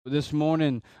This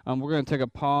morning, we're going to take a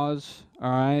pause,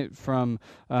 all right, from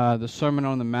the Sermon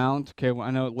on the Mount. Okay, well, I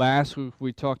know last week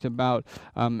we talked about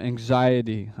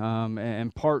anxiety,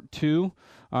 and part two,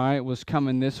 all right, was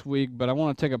coming this week, but I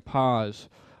want to take a pause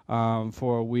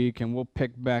for a week, and we'll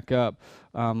pick back up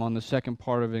on the second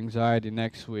part of anxiety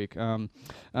next week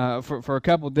for a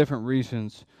couple different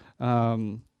reasons.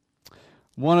 Um,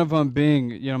 One of them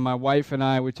being, my wife and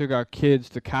I, we took our kids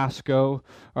to Costco,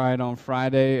 all right, on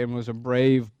Friday, and it was a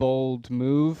brave, bold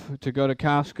move to go to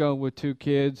Costco with two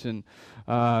kids. And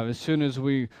as soon as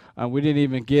we didn't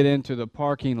even get into the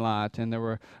parking lot, and there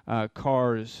were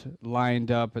cars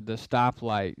lined up at the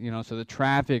stoplight, so the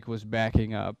traffic was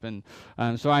backing up, and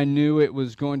so I knew it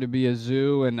was going to be a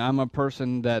zoo, and I'm a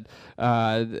person that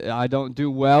I don't do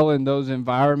well in those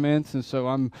environments, and so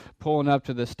I'm pulling up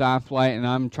to the stoplight, and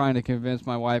I'm trying to convince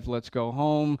my wife, let's go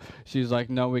home. She's like,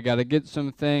 no, we got to get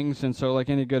some things. And so, like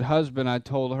any good husband, I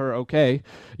told her, okay,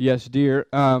 yes, dear.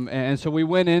 And so we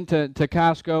went into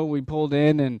Costco. We pulled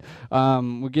in,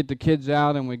 and we get the kids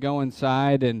out, and we go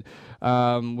inside, and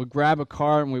we grab a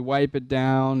cart, and we wipe it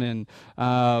down. And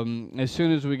as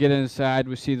soon as we get inside,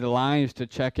 we see the lines to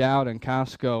check out in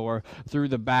Costco or through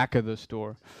the back of the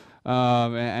store.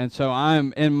 And so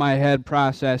I'm in my head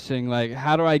processing, like,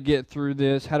 how do I get through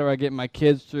this? How do I get my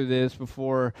kids through this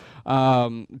before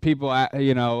people,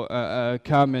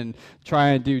 come and try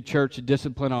and do church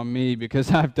discipline on me because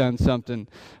I've done something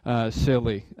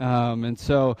silly. And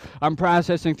so I'm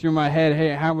processing through my head,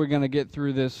 hey, how are we going to get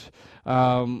through this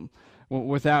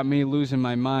without me losing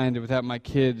my mind, without my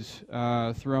kids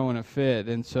throwing a fit?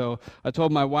 And so I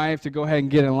told my wife to go ahead and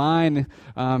get in line,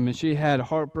 and she had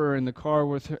Harper in the car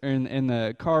with her, in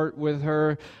the cart with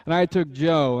her, and I took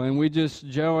Joe, and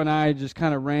Joe and I just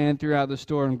kind of ran throughout the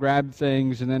store and grabbed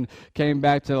things, and then came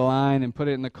back to the line and put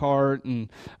it in the cart, and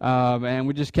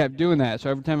we just kept doing that. So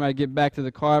every time I get back to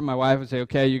the cart, my wife would say,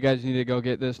 okay, you guys need to go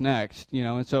get this next,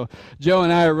 and so Joe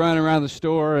and I are running around the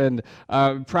store, and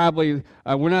probably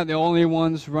we're not the only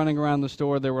ones running around the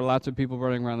store. There were lots of people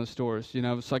running around the stores.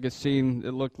 It's like a scene.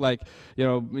 It looked like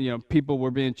people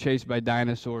were being chased by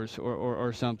dinosaurs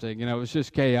or something. It was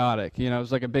just chaotic. It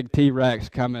was like a big T-Rex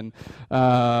coming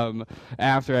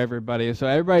after everybody. So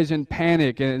everybody's in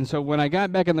panic. And so when I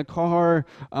got back in the car,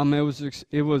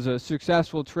 it was a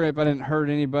successful trip. I didn't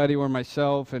hurt anybody or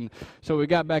myself. And so we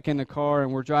got back in the car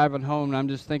and we're driving home. And I'm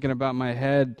just thinking about my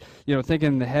head.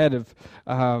 Thinking in the head of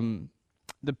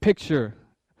the picture,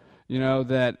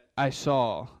 that I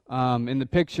saw. In the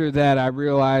picture that I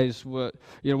realized what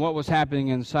was happening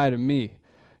inside of me.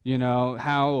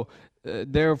 How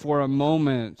there for a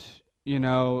moment,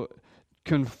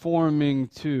 conforming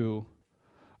to,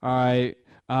 all right,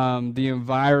 the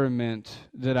environment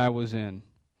that I was in.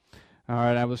 All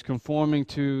right, I was conforming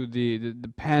to the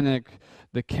panic,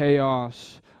 the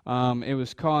chaos. It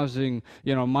was causing,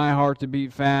 my heart to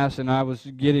beat fast, and I was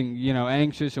getting,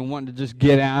 anxious and wanting to just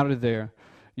get out of there,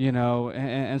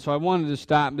 and so I wanted to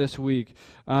stop this week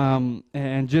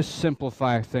and just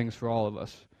simplify things for all of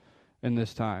us in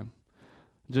this time.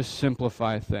 Just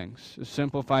simplify things.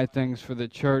 Simplify things for the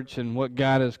church and what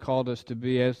God has called us to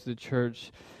be as the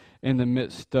church in the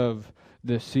midst of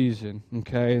this season,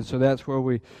 okay? And so that's where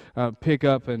we pick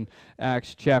up in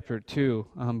Acts chapter 2.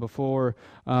 Before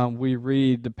we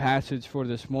read the passage for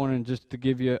this morning, just to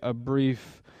give you a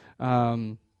brief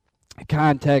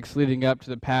context leading up to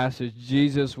the passage,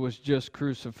 Jesus was just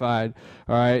crucified,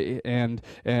 all right, and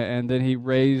then he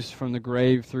raised from the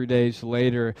grave 3 days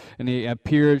later, and he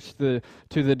appears to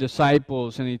the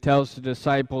disciples, and he tells the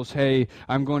disciples, hey,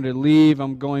 I'm going to leave,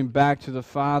 I'm going back to the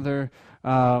Father.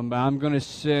 I'm going to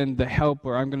send the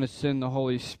Helper. I'm going to send the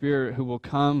Holy Spirit who will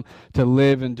come to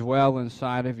live and dwell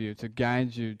inside of you, to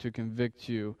guide you, to convict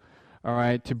you, all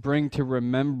right, to bring to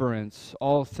remembrance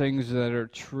all things that are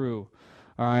true,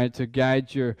 all right, to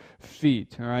guide your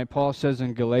feet, all right. Paul says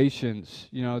in Galatians,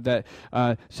 that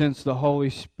since the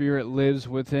Holy Spirit lives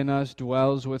within us,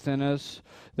 dwells within us,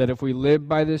 that if we live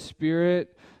by the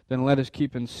Spirit, then let us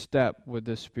keep in step with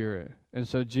the Spirit. And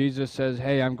so Jesus says,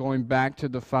 hey, I'm going back to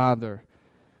the Father.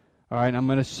 All right, I'm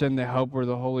going to send the Helper,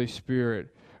 the Holy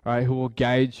Spirit, all right, who will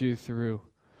guide you through,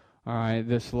 all right,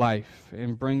 this life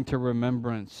and bring to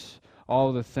remembrance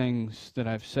all the things that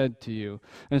I've said to you.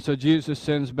 And so Jesus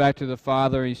sends back to the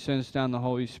Father. He sends down the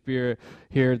Holy Spirit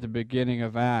here at the beginning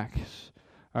of Acts,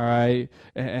 all right.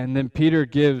 And then Peter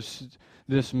gives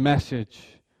this message,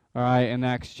 all right, in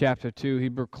Acts chapter 2. He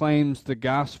proclaims the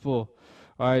gospel,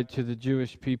 all right, to the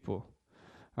Jewish people.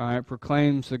 all right,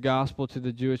 proclaims the gospel to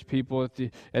the Jewish people at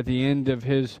the end of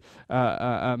his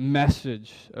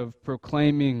message of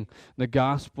proclaiming the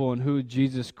gospel and who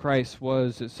Jesus Christ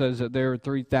was. It says that there were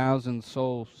 3,000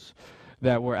 souls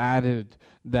that were added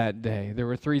that day. There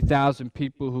were 3,000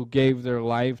 people who gave their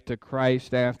life to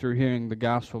Christ after hearing the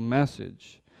gospel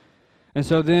message. And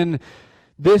so then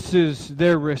this is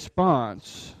their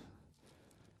response.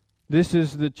 This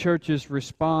is the church's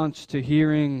response to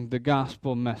hearing the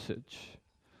gospel message.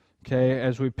 Okay,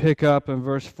 as we pick up in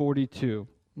verse 42.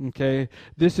 Okay,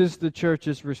 this is the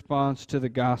church's response to the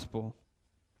gospel.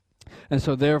 And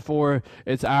so therefore,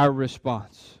 it's our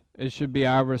response. It should be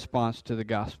our response to the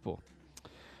gospel.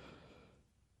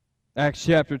 Acts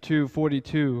chapter 2,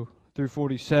 42 through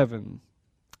 47.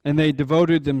 And they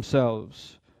devoted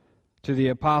themselves to the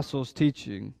apostles'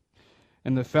 teaching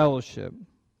and the fellowship,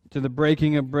 to the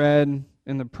breaking of bread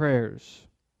and the prayers.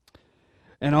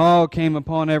 And all came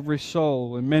upon every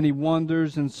soul, and many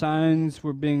wonders and signs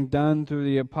were being done through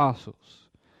the apostles.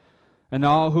 And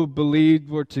all who believed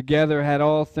were together, had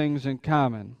all things in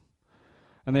common.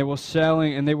 And they were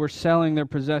selling their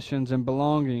possessions and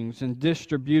belongings, and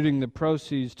distributing the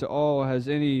proceeds to all as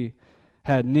any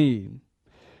had need.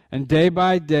 And day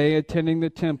by day, attending the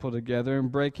temple together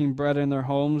and breaking bread in their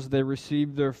homes, they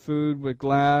received their food with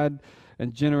glad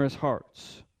and generous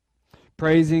hearts,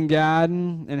 praising God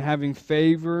and having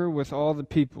favor with all the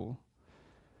people.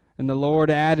 And the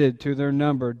Lord added to their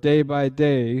number day by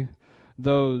day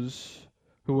those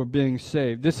who were being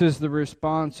saved. This is the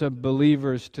response of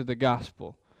believers to the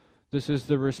gospel. This is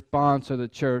the response of the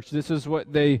church. This is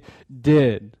what they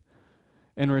did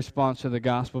in response to the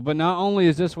gospel. But not only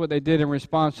is this what they did in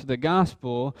response to the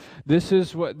gospel, this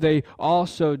is what they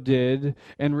also did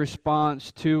in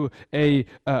response to a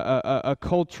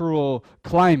cultural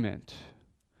climate.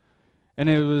 And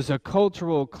it was a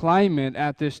cultural climate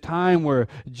at this time where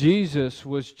Jesus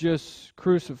was just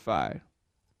crucified,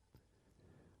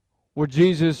 where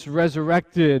Jesus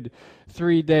resurrected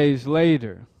 3 days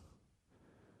later.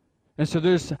 And so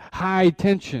there's high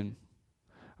tension.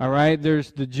 All right,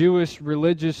 there's the Jewish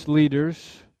religious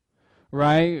leaders,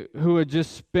 right, who had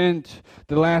just spent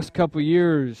the last couple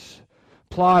years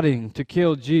plotting to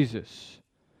kill Jesus.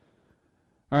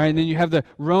 All right, and then you have the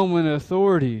Roman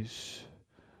authorities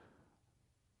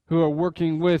who are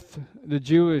working with the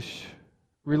Jewish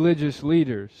religious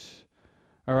leaders.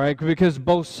 All right, because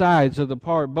both sides of the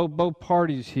both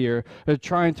parties here are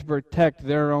trying to protect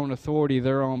their own authority,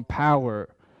 their own power,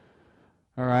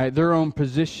 all right, their own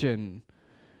position.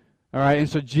 All right, and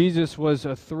so Jesus was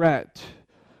a threat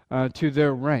to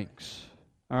their ranks.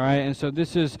 All right, and so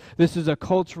this is a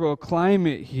cultural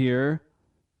climate here.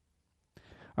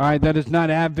 All right, that is not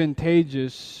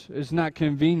advantageous, is not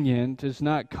convenient, is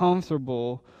not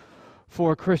comfortable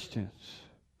for Christians,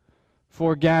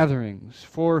 for gatherings,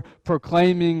 for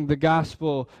proclaiming the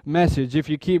gospel message. If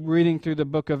you keep reading through the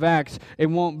book of Acts, it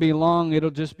won't be long.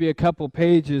 It'll just be a couple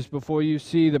pages before you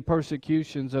see the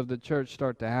persecutions of the church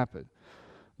start to happen.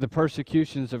 The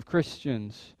persecutions of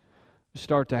Christians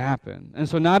start to happen. And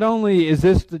so not only is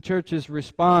this the church's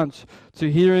response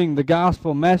to hearing the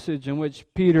gospel message in which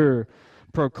Peter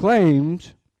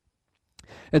proclaimed,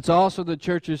 it's also the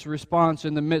church's response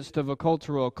in the midst of a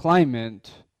cultural climate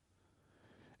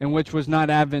in which was not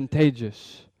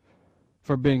advantageous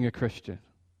for being a Christian,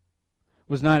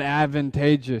 was not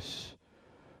advantageous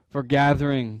for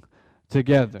gathering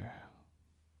together.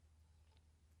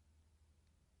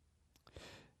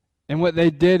 And what they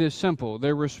did is simple.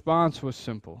 Their response was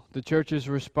simple. The church's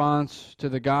response to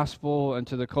the gospel and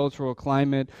to the cultural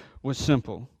climate was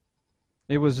simple.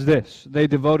 It was this: they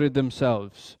devoted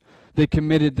themselves. They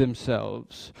committed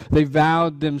themselves. They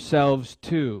vowed themselves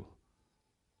to.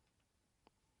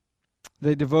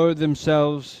 They devoted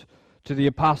themselves to the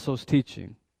apostles'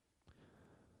 teaching.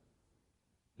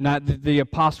 Not that the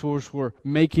apostles were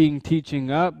making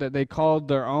teaching up that they called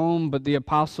their own, but the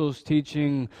apostles'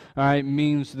 teaching, all right,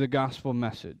 means the gospel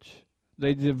message.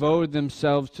 They devoted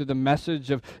themselves to the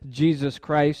message of Jesus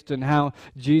Christ and how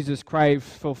Jesus Christ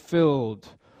fulfilled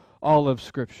all of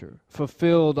Scripture,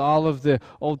 fulfilled all of the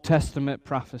Old Testament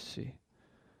prophecy.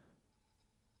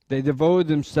 They devoted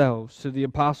themselves to the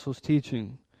apostles'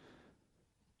 teaching,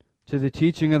 to the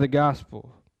teaching of the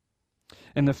gospel,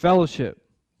 and the fellowship.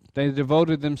 They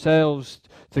devoted themselves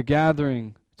to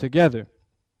gathering together,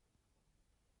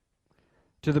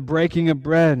 to the breaking of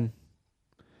bread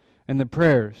and the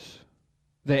prayers.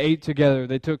 They ate together.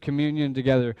 They took communion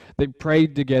together. They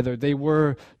prayed together. They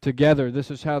were together. This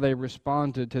is how they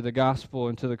responded to the gospel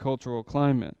and to the cultural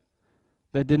climate.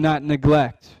 They did not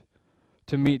neglect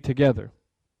to meet together.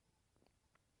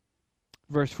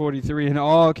 Verse 43, and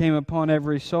awe came upon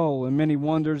every soul, and many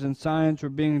wonders and signs were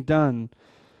being done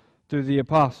through the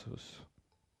apostles.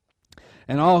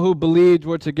 And all who believed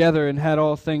were together and had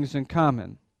all things in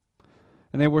common.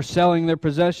 And they were selling their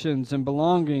possessions and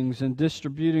belongings and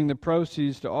distributing the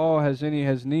proceeds to all as any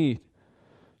has need.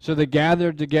 So they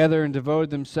gathered together and devoted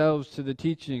themselves to the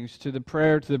teachings, to the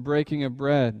prayer, to the breaking of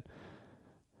bread.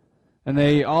 And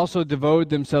they also devoted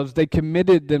themselves, they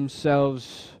committed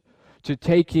themselves to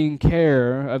taking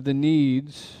care of the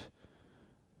needs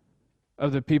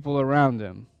of the people around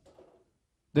them.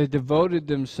 They devoted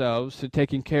themselves to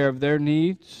taking care of their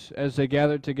needs as they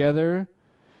gathered together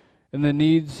and the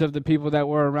needs of the people that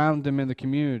were around them in the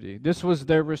community. This was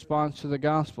their response to the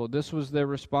gospel. This was their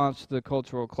response to the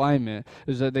cultural climate,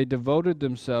 is that they devoted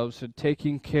themselves to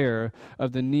taking care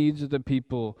of the needs of the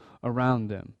people around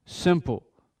them. Simple.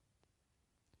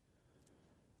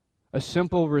 A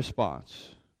simple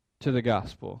response to the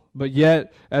gospel, but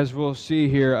yet, as we'll see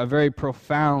here, a very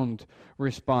profound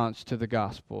response to the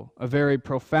gospel, a very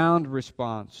profound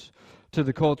response to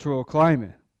the cultural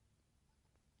climate.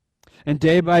 And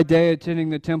day by day, attending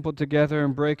the temple together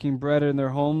and breaking bread in their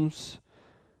homes,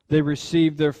 they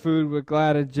received their food with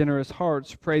glad and generous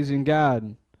hearts, praising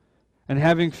God, and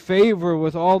having favor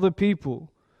with all the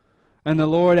people. And the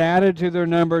Lord added to their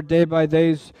number day by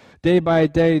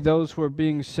day those who were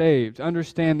being saved.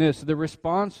 Understand this, the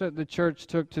response that the church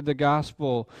took to the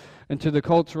gospel and to the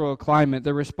cultural climate,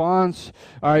 the response,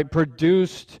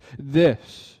 produced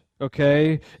this,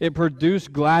 okay? It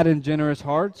produced glad and generous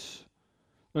hearts,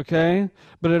 okay?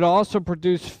 But it also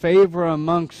produced favor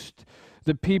amongst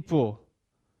the people.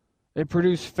 It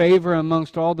produced favor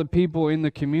amongst all the people in the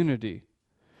community.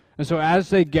 And so as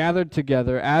they gathered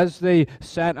together, as they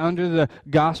sat under the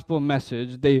gospel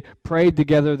message, they prayed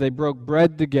together, they broke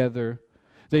bread together,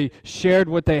 they shared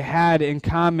what they had in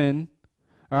common,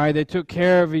 all right, they took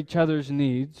care of each other's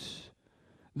needs,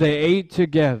 they ate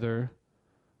together.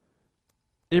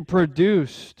 It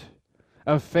produced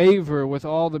a favor with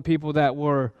all the people that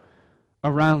were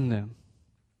around them.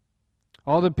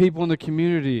 All the people in the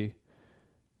community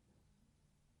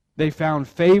they found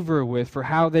favor with for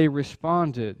how they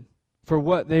responded, for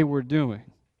what they were doing.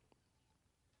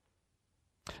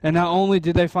 And not only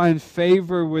did they find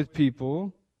favor with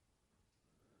people,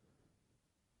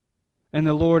 and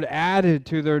the Lord added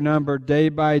to their number day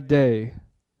by day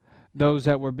those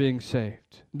that were being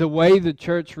saved. The way the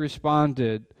church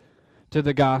responded to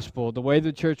the gospel, the way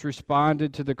the church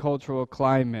responded to the cultural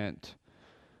climate,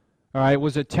 all right,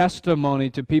 was a testimony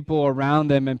to people around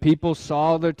them, and people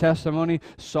saw their testimony,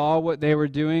 saw what they were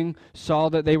doing, saw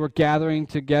that they were gathering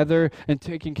together and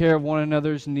taking care of one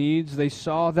another's needs. They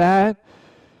saw that,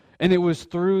 and it was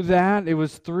through that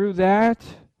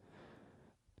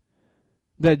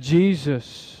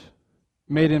Jesus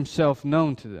made himself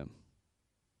known to them,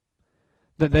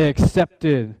 that they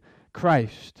accepted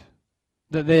Christ,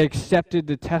 that they accepted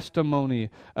the testimony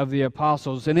of the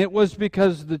apostles. And it was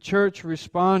because the church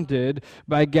responded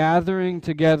by gathering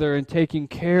together and taking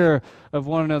care of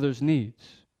one another's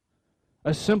needs.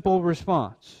 A simple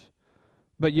response,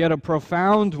 but yet a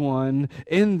profound one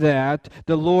in that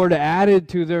the Lord added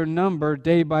to their number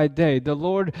day by day. The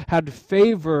Lord had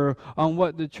favor on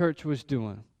what the church was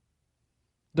doing.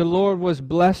 The Lord was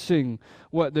blessing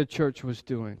what the church was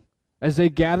doing. As they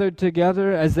gathered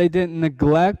together, as they didn't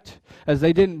neglect, as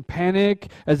they didn't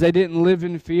panic, as they didn't live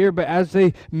in fear, but as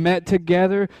they met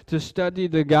together to study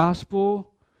the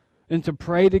gospel and to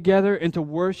pray together and to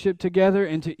worship together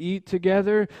and to eat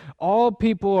together, all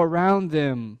people around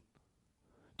them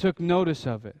took notice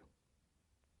of it.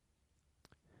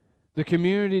 The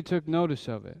community took notice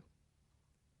of it.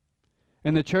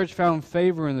 And the church found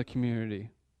favor in the community.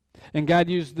 And God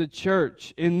used the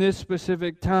church in this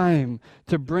specific time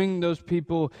to bring those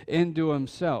people into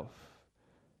himself.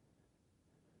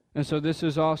 And so this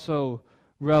is also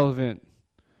relevant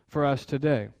for us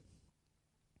today.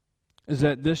 Is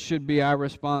that this should be our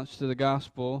response to the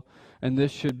gospel, and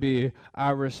this should be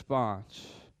our response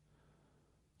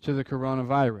to the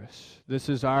coronavirus. This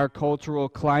is our cultural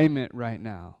climate right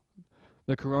now.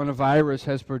 The coronavirus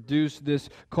has produced this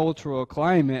cultural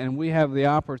climate, and we have the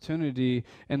opportunity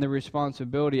and the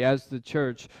responsibility as the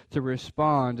church to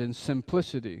respond in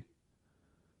simplicity.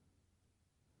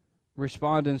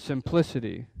 Respond in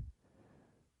simplicity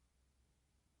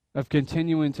of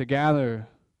continuing to gather,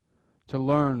 to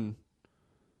learn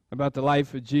about the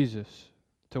life of Jesus,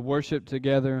 to worship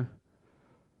together,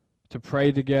 to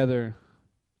pray together,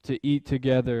 to eat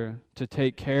together, to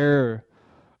take care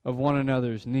of one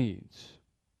another's needs.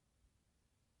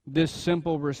 This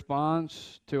simple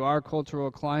response to our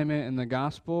cultural climate and the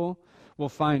gospel will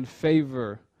find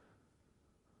favor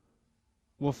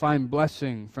will find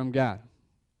blessing from God.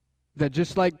 That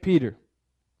just like Peter,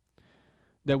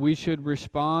 that we should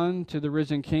respond to the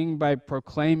risen King by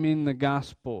proclaiming the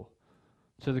gospel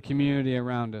to the community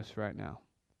around us right now,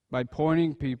 by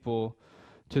pointing people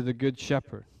to the Good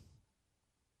Shepherd.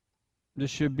 This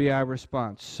should be our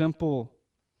response. Simple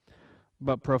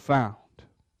but profound.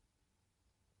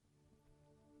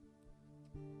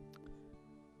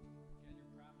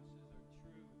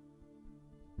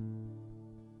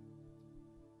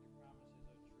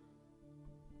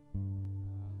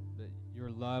 That your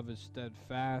love is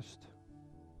steadfast.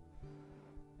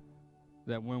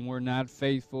 That when we're not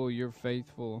faithful, you're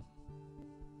faithful.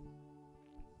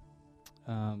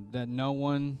 That no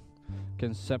one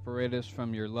can separate us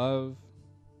from your love.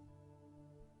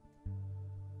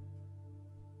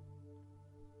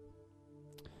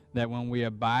 That when we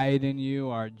abide in you,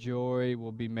 our joy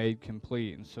will be made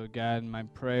complete. And so, God, my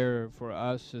prayer for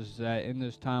us is that in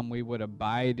this time we would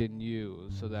abide in you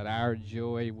so that our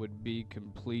joy would be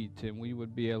complete and we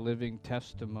would be a living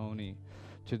testimony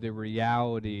to the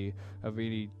reality of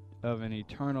an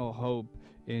eternal hope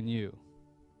in you.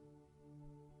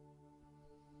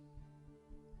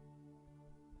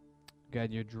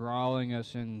 God, you're drawing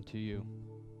us into you.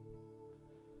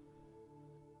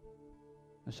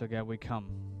 And so, God, we come.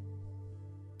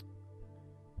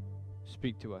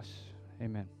 Speak to us.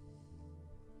 Amen.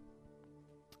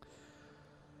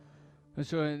 And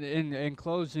so in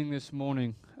closing this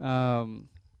morning, the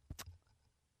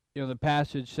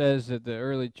passage says that the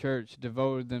early church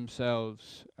devoted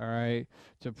themselves, all right,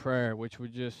 to prayer, which we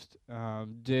just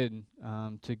did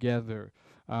together.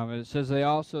 It says they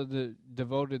also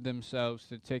devoted themselves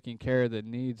to taking care of the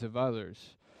needs of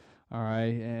others. All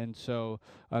right, and so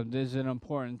this is an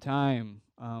important time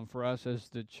for us as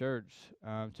the church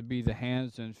to be the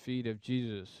hands and feet of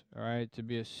Jesus. All right, to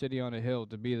be a city on a hill,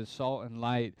 to be the salt and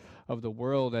light of the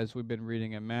world, as we've been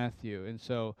reading in Matthew. And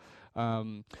so,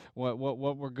 what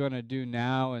we're going to do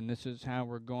now, and this is how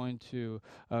we're going to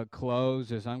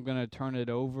close, is I'm going to turn it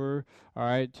over, all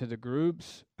right, to the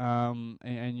groups, and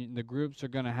the groups are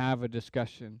going to have a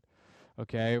discussion.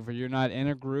 Okay, if you're not in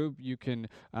a group, you can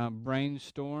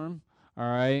brainstorm. All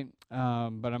right,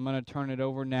 but I'm going to turn it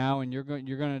over now, and you're going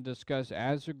to discuss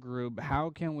as a group how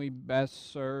can we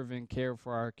best serve and care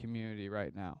for our community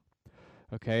right now.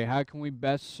 Okay, how can we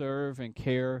best serve and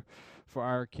care for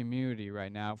our community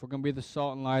right now? If we're going to be the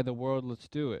salt and light of the world, let's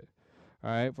do it. All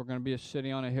right, if we're going to be a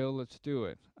city on a hill, let's do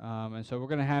it. And so we're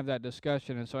going to have that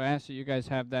discussion. And so I ask that you guys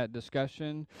have that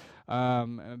discussion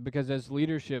because as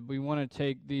leadership, we want to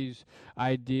take these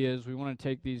ideas, we want to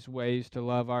take these ways to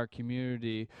love our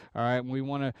community. All right, and we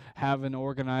want to have an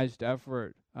organized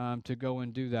effort to go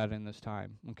and do that in this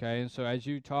time. Okay, and so as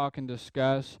you talk and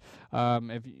discuss,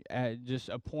 if just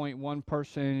appoint one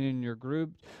person in your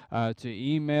group to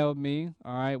email me,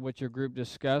 all right, what your group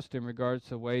discussed in regards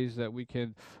to ways that we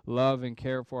can love and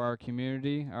care for our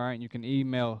community. All right, and you can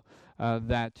email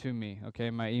that to me. Okay,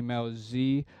 my email is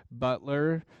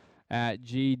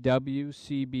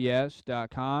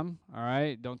zwbutler@gwcbs.com. All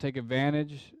right, don't take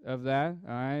advantage of that.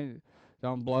 All right.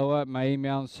 Don't blow up my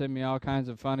email and send me all kinds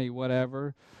of funny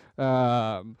whatever.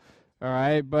 All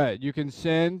right, but you can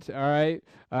send, all right,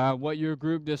 what your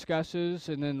group discusses,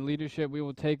 and then leadership, we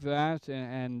will take that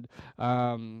and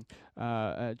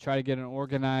try to get an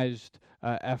organized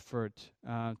effort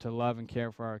to love and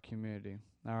care for our community.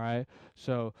 All right,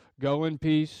 so go in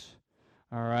peace.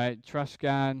 All right, trust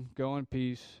God, go in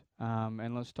peace,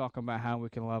 and let's talk about how we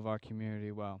can love our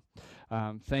community well.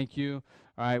 Thank you.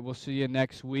 All right, we'll see you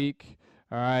next week.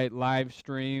 All right, live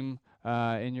stream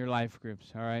in your life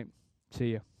groups. All right, see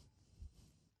you.